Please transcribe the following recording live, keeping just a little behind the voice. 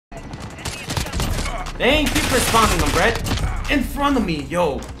Dang, keep respawning them, Brett. In front of me,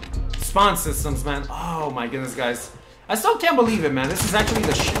 yo. Spawn systems, man. Oh my goodness, guys. I still can't believe it, man. This is actually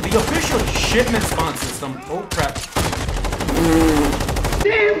the official shipment spawn system. Oh crap.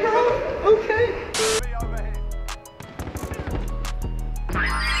 Damn, bro. Okay.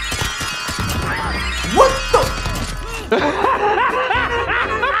 What the?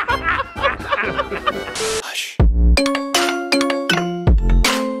 Hush.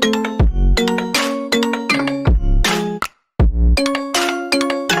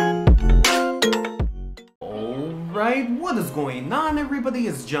 Alright, what is going on, everybody?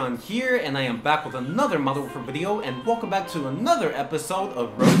 It's John here, and I am back with another Modern Warfare video, and welcome back to another episode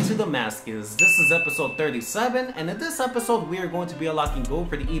of Road to Damascus. This is episode 37, and in this episode, we are going to be unlocking gold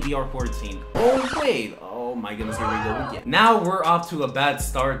for the EBR-14. Oh wait, oh my goodness, here we go again. Now we're off to a bad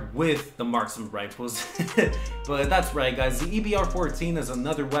start with the marksman rifles. But that's right, guys, the EBR-14 is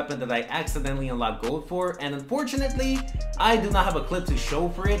another weapon that I accidentally unlocked gold for, and unfortunately, I do not have a clip to show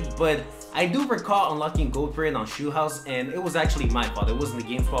for it, but I do recall unlocking gold for it on Shoe House, and it was actually my fault. It wasn't the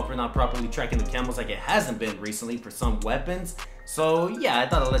game's fault for not properly tracking the camos like it hasn't been recently for some weapons. So yeah, I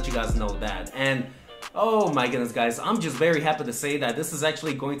thought I'd let you guys know that. And oh my goodness, guys, I'm just very happy to say that this is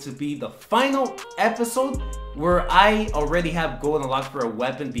actually going to be the final episode where I already have gold unlocked for a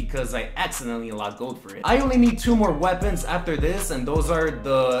weapon because I accidentally unlocked gold for it. I only need 2 more weapons after this, and those are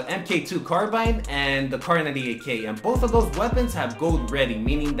the MK2 carbine and the Kar 98K, and both of those weapons have gold ready,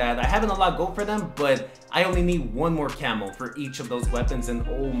 meaning that I haven't unlocked gold for them, but I only need 1 more camo for each of those weapons. And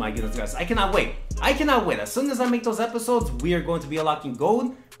oh my goodness, guys, I cannot wait. I cannot wait. As soon as I make those episodes, we are going to be unlocking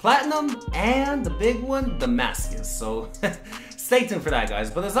gold, platinum, and the big one, Damascus. So stay tuned for that, guys.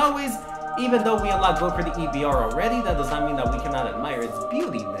 But as always, even though we unlocked gold for the EBR already, that does not mean that we cannot admire its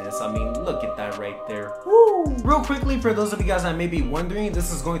beautiness. I mean, look at that right there. Woo! Real quickly, for those of you guys that may be wondering,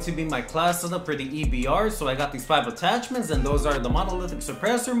 this is going to be my class setup for the EBR. So I got these 5 attachments, and those are the monolithic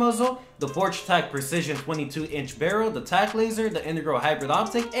suppressor muzzle, the Forge Tac Precision 22-inch barrel, the Tac laser, the integral hybrid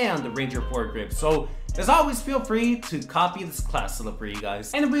optic, and the Ranger foregrip. So as always, feel free to copy this class setup for you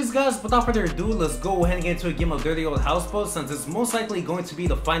guys. Anyways, guys, without further ado, let's go ahead and get into a game of Dirty Old Houseboat, since it's most likely going to be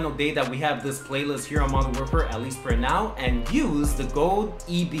the final day that we have this playlist here on Modern Warfare, at least for now, and use the gold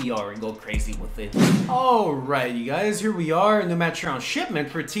EBR and go crazy with it. Alright, you guys, here we are, a new match here on shipment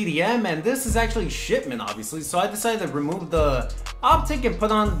for TDM, and this is actually shipment, obviously, so I decided to remove the optic and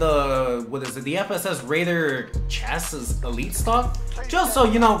put on the, what is it, the FSS Raider chassis elite stock, just so,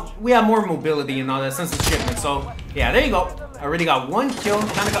 you know, we have more mobility and all that since it's shipment. So yeah, there you go. I already got 1 kill.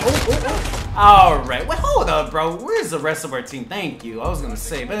 Kinda got, oh. Alright, wait, hold up, bro. Where's the rest of our team? Thank you. I was gonna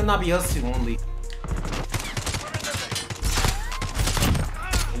say, better not be us 2 only.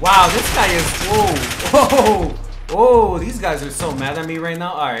 Wow, this guy is, whoa, oh, these guys are so mad at me right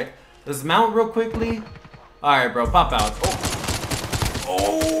now. Alright, let's mount real quickly. Alright, bro, pop out.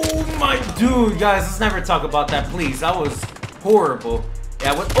 Oh my dude, guys, let's never talk about that, please. That was horrible.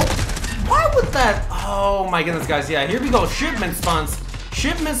 Yeah, what? Oh, why would that? Oh my goodness, guys. Yeah, here we go. Shipment spawns.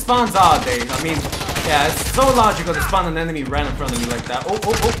 Shipment spawns all day. I mean, yeah, it's so logical to spawn an enemy right in front of me like that. Oh.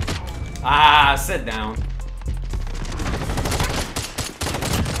 Ah, sit down.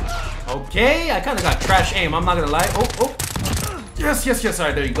 Okay, I kind of got trash aim. I'm not gonna lie. Oh. Yes. All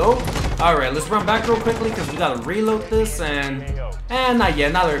right, there you go. All right, let's run back real quickly because we gotta reload this and not yet.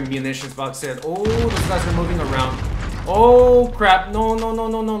 Another munitions box said. Oh, those guys are moving around. Oh crap, no,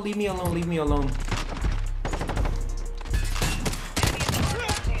 leave me alone.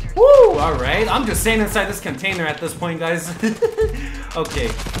 Woo, alright, I'm just staying inside this container at this point, guys. Okay,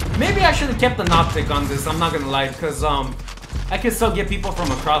 maybe I should have kept an optic on this, I'm not gonna lie, because I can still get people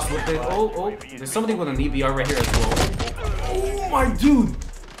from across with it. Oh, there's somebody with an EBR right here as well. Oh my dude.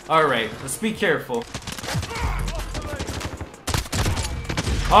 Alright, let's be careful.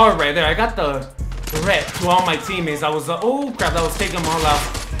 Alright, there, I got the threat to all my teammates. I was, oh crap, that was taking them all out.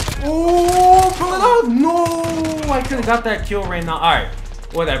 Oh, pull it out. No, I could have got that kill right now. Alright,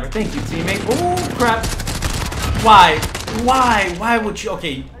 whatever. Thank you, teammate. Oh crap. Why would you?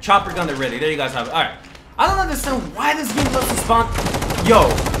 Okay, chopper gun ready. There you guys have it. Alright, I don't understand why this game doesn't spawn. Yo,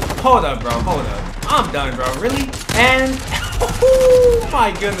 hold up, bro, hold up. I'm done, bro, really? And, oh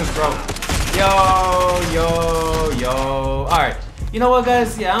my goodness, bro. Yo. Alright. You know what,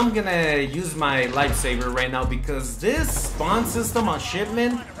 guys? Yeah, I'm gonna use my lifesaver right now because this spawn system on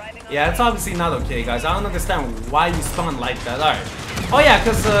shipment, yeah, it's obviously not okay, guys. I don't understand why you spawn like that. Alright. Oh yeah,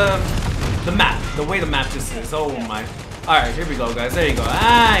 because the map, the way the map just is. Oh my. Alright, here we go, guys. There you go.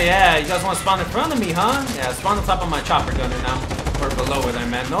 Ah, yeah, you guys want to spawn in front of me, huh? Yeah, spawn on top of my chopper gunner now. Or below it, I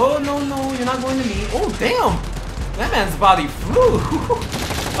meant. No, you're not going to me. Oh, damn. That man's body flew.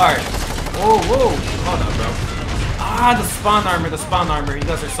 Alright. Whoa, whoa. Hold on, bro. Ah, the spawn armor, the spawn armor. You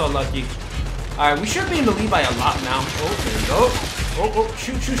guys are so lucky. Alright, we should be in the lead by a lot now. Oh, there we go. Oh, oh,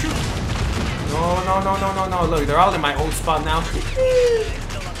 shoot, shoot, shoot. No, no, no, no, no, no. Look, they're all in my old spot now.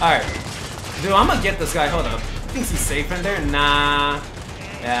 Alright. Dude, I'm gonna get this guy. Hold up. Thinks he's safe in there? Nah.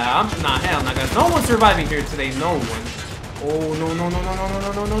 Yeah, nah, hell nah, guys. No one's surviving here today. No one. Oh, no, no, no, no, no,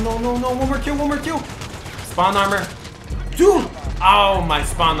 no, no, no, no, no, no. One more kill, one more kill. Spawn armor. Dude! Oh, my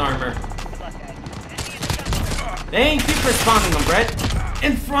spawn armor. They ain't keep respawning them, Brett.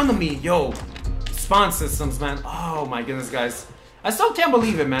 In front of me, yo. Spawn systems, man. Oh, my goodness, guys. I still can't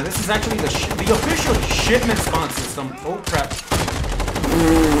believe it, man. This is actually the official shipment spawn system. Oh, crap.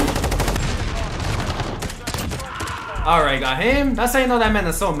 Alright, got him. That's how you know that man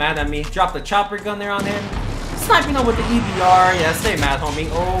is so mad at me. Dropped the chopper gun there on him. Sniping him with the EBR. Yeah, stay mad, homie.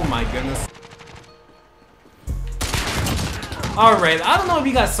 Oh, my goodness. Alright, I don't know if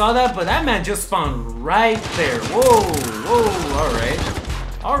you guys saw that, but that man just spawned right there. Whoa, whoa, alright.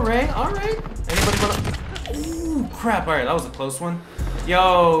 Alright, alright. Anybody wanna... Ooh, crap, alright, that was a close one.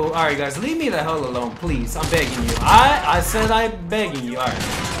 Yo, alright guys, leave me the hell alone, please. I'm begging you. I said I'm begging you, alright.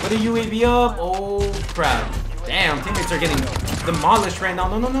 Put a UAV up. Oh, crap. Damn, teammates are getting demolished right now.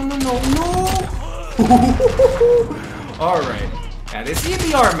 No, no, no, no, no, no. Alright. Yeah, this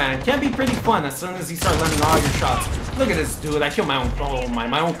EBR, man, can be pretty fun as soon as you start landing all your shots. Look at this dude. I killed my own. Oh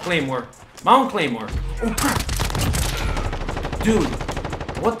my own claymore. My own claymore. Oh crap, dude.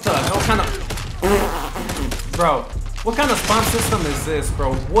 What the hell kind of? Bro, what kind of spawn system is this,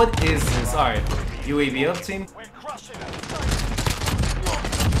 bro? What is this? All right, UAV up, team.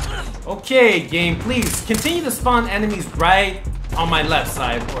 Okay, game. Please continue to spawn enemies right on my left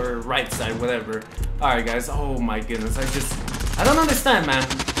side or right side, whatever. All right, guys. Oh my goodness. I don't understand, man.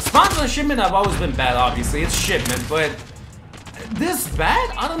 Spawns on shipment have always been bad, obviously. It's shipment, but this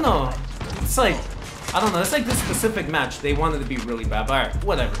bad? I don't know. It's like, I don't know. It's like this specific match. They wanted to be really bad, but alright,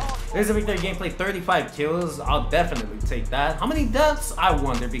 whatever. There's a victory gameplay, 35 kills. I'll definitely take that. How many deaths? I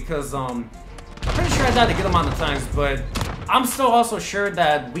wonder, because, I'm pretty sure I died a good amount of times, but I'm still also sure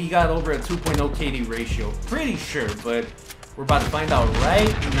that we got over a 2.0 KD ratio. Pretty sure, but we're about to find out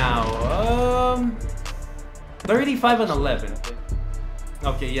right now. 35 and 11.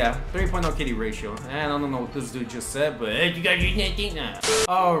 Okay, yeah, 3.0 KD ratio. And I don't know what this dude just said, but hey, you guys,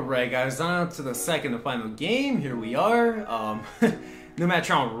 alright, guys, on to the second and final game. Here we are. New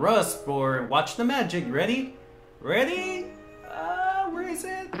match on Rust for Watch the Magic. Ready? Ready? Where is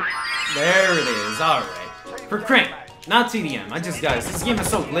it? There it is. Alright. For Crank, not TDM. Guys, this game is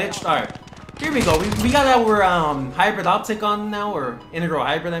so glitched. Alright. Here we go. We got our hybrid optic on now, or integral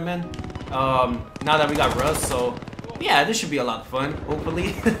hybrid, I meant. Now that we got Rust, so yeah, this should be a lot of fun,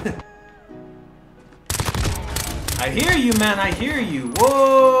 hopefully. I hear you, man, I hear you.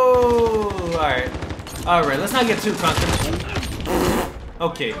 Whoa! Alright. Alright, let's not get too confident.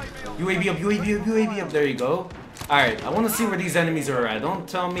 Okay. UAV up, UAV up, UAV up. There you go. Alright, I want to see where these enemies are at. Don't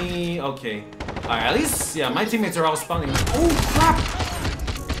tell me. Okay. Alright, at least, yeah, my teammates are all spawning. Oh,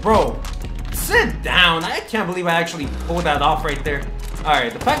 crap! Bro, sit down. I can't believe I actually pulled that off right there.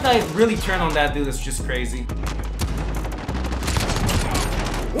 Alright, the fact that I really turned on that dude is just crazy.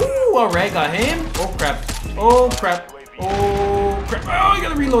 Ooh, alright, got him. Oh, crap. Oh, crap. Oh, crap. Oh, I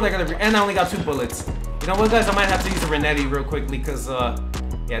gotta reload, and I only got 2 bullets. You know what, guys? I might have to use a Renetti real quickly, because,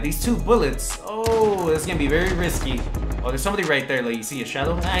 yeah, these 2 bullets. Oh, it's gonna be very risky. Oh, there's somebody right there. Like, you see a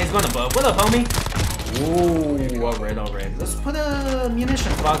shadow? Ah, he's going above. What up, homie? Ooh, alright, alright. Let's put a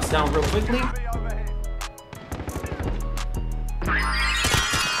munitions box down real quickly.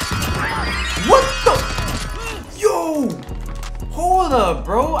 What the? Yo! Hold up,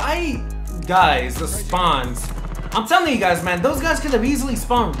 bro. Guys, the spawns. I'm telling you guys, man, those guys could have easily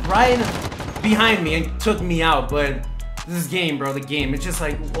spawned right behind me and took me out, but this game, bro, the game, it's just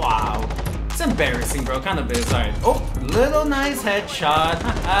like, wow. It's embarrassing, bro. Kind of is. Alright. Oh, little nice headshot.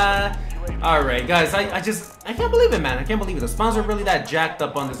 Alright, guys, I can't believe it, man. I can't believe it. The spawns are really that jacked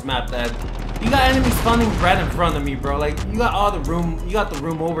up on this map that you got enemies spawning right in front of me, bro. Like, you got all the room. You got the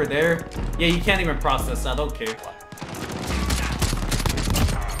room over there. Yeah, you can't even process that. Okay.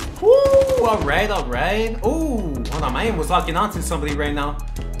 Woo! Alright, alright. Ooh, hold on. My aim was locking onto somebody right now.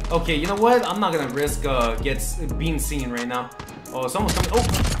 Okay, you know what? I'm not gonna risk being seen right now. Oh, someone's coming. Oh,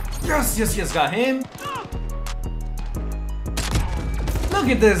 yes, yes, yes, got him. Look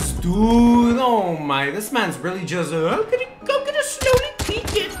at this dude. Oh my, this man's really just. I'm gonna slowly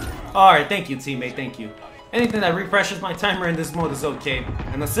peek it. All right, thank you, teammate. Thank you. Anything that refreshes my timer in this mode is okay.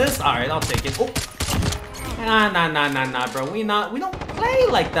 An assist? All right, I'll take it. Oh. Nah, bro. We don't play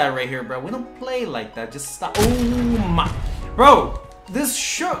like that right here, bro. We don't play like that. Just stop. Oh my, bro.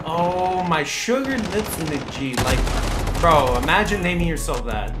 Oh, my sugar nips McG. Like, bro, imagine naming yourself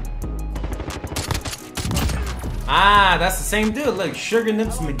that. Ah, that's the same dude. Look, Sugar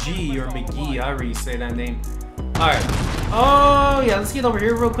Nips McGee or McGee, however you say that name. Alright. Oh, yeah, let's get over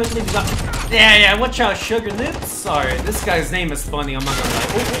here real quickly. We got... Yeah, watch out, Sugar Nips. Alright, this guy's name is funny, I'm not gonna lie.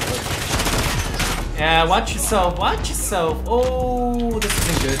 Oh. Yeah, watch yourself, watch yourself. Oh, this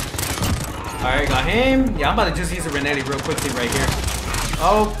isn't good. Alright, got him. Yeah, I'm about to just use a Renetti real quickly right here.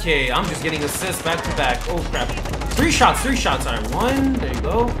 Okay, I'm just getting assists back to back. Oh, crap. 3 shots. Alright, 1. There you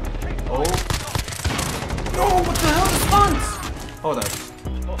go. Oh. No, what the hell? Response! Hold up.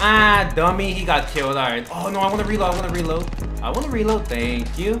 Ah, dummy, he got killed. Alright. Oh no, I want to reload.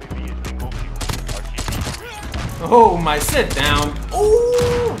 Thank you. Oh my, sit down.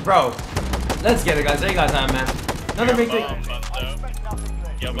 Oh, bro. Let's get it, guys. There you guys are, man. Another victory.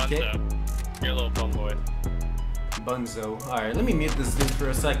 Okay. You're a little bum boy. Bunzo. Alright, let me mute this dude for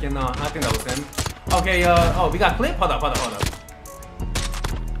a second. I think that was him. Okay, oh, we got clip? Hold up.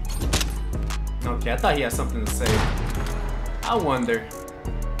 Okay, I thought he had something to say. I wonder.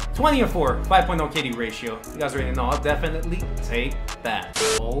 20 or 4, 5.0 KD ratio. You guys already know, I'll definitely take that.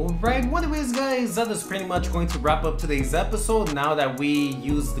 Alright, what it is, guys, that is pretty much going to wrap up today's episode now that we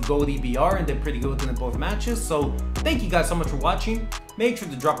used the GOLD EBR and did pretty good in both matches. So, thank you guys so much for watching. Make sure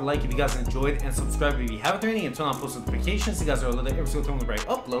to drop a like if you guys enjoyed and subscribe if you haven't already and turn on post notifications so you guys are alerted every single time we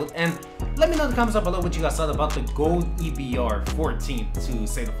upload. And let me know in the comments down below what you guys thought about the GOLD EBR-14, to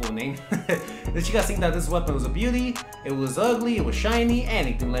say the full name. Did you guys think that this weapon was a beauty? It was ugly? It was shiny?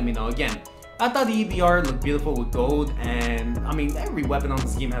 Anything, let me know. Again, I thought the EBR looked beautiful with gold, and I mean, every weapon on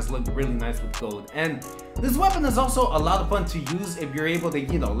this game has looked really nice with gold. And this weapon is also a lot of fun to use if you're able to,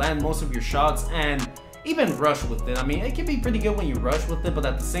 you know, land most of your shots and even rush with it. I mean, it can be pretty good when you rush with it, but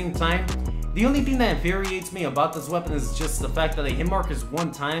at the same time, the only thing that infuriates me about this weapon is just the fact that a hit mark is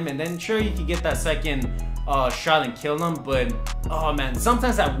 1 time, and then sure, you can get that second shot and kill them, but oh man,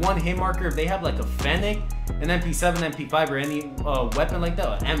 sometimes that 1 hit marker, if they have like a Fennec, an MP7, MP5, or any weapon like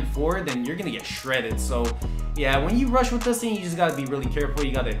that, an M4, then you're gonna get shredded. So yeah, when you rush with this thing, you just gotta be really careful.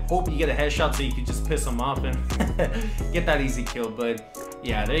 You gotta hope you get a headshot so you can just piss them off and get that easy kill. But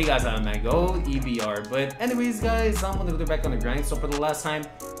yeah, there you guys have it, man. GOLD EBR. But anyways, guys, I'm gonna go back on the grind. So for the last time,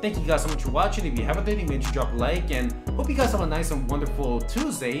 thank you guys so much for watching. If you haven't already, make sure to drop a like, and hope you guys have a nice and wonderful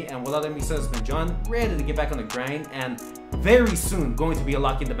Tuesday. And without that being said, it's been John, ready to get back on the grind, and very soon going to be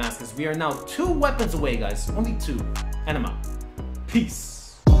unlocking Damascus. We are now 2 weapons away, guys. Only 2. And I'm out.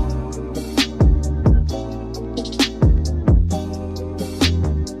 Peace.